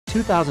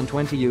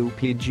2020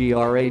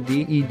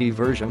 UPGRADED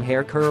version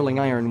hair curling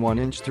iron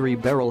 1-inch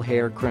 3-barrel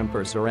hair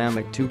crimper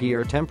ceramic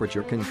 2-gear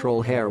temperature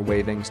control hair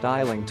waving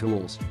styling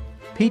tools.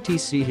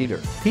 PTC Heater.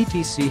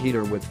 PTC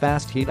Heater with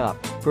fast heat up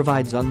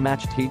provides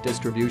unmatched heat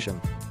distribution.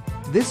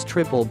 This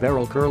triple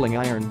barrel curling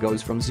iron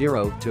goes from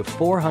 0 to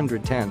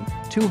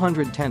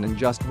 210 in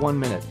just 1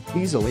 minute.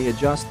 Easily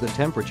adjust the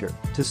temperature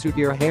to suit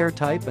your hair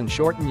type and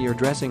shorten your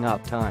dressing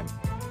up time.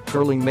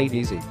 Curling made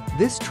easy.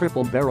 This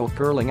triple barrel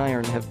curling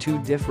iron have 2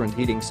 different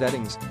heating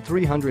settings,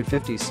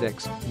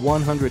 356,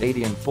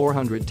 180 and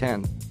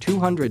 410.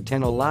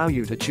 210 allow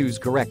you to choose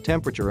correct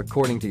temperature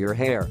according to your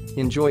hair.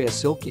 Enjoy a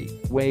silky,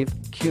 wave,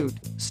 cute,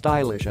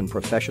 stylish and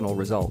professional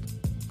result.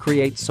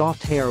 Create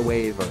soft hair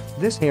waver.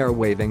 This hair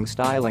waving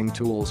styling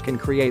tools can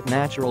create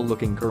natural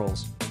looking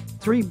curls.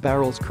 3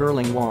 barrels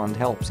curling wand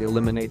helps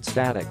eliminate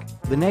static.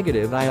 The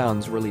negative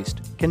ions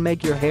released can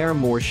make your hair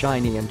more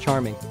shiny and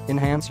charming,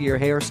 enhance your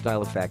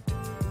hairstyle effect.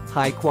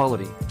 High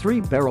quality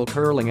 3-barrel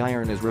curling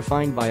iron is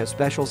refined by a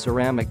special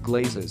ceramic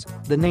glazes.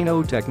 The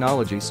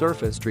nanotechnology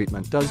surface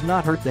treatment does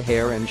not hurt the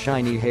hair and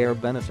shiny hair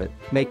benefit,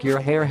 make your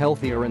hair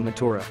healthier and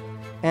natura.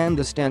 And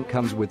the stent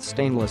comes with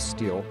stainless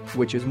steel,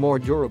 which is more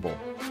durable.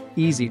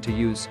 Easy to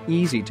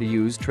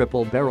use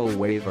triple barrel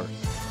waver.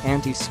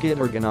 Anti-skid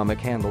ergonomic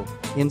handle,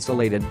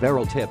 insulated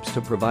barrel tips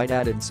to provide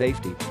added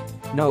safety.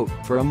 Note,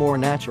 for a more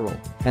natural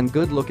and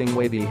good-looking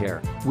wavy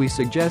hair, we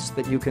suggest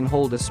that you can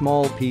hold a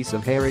small piece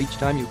of hair each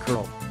time you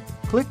curl.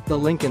 Click the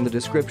link in the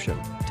description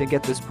to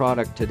get this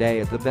product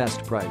today at the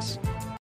best price.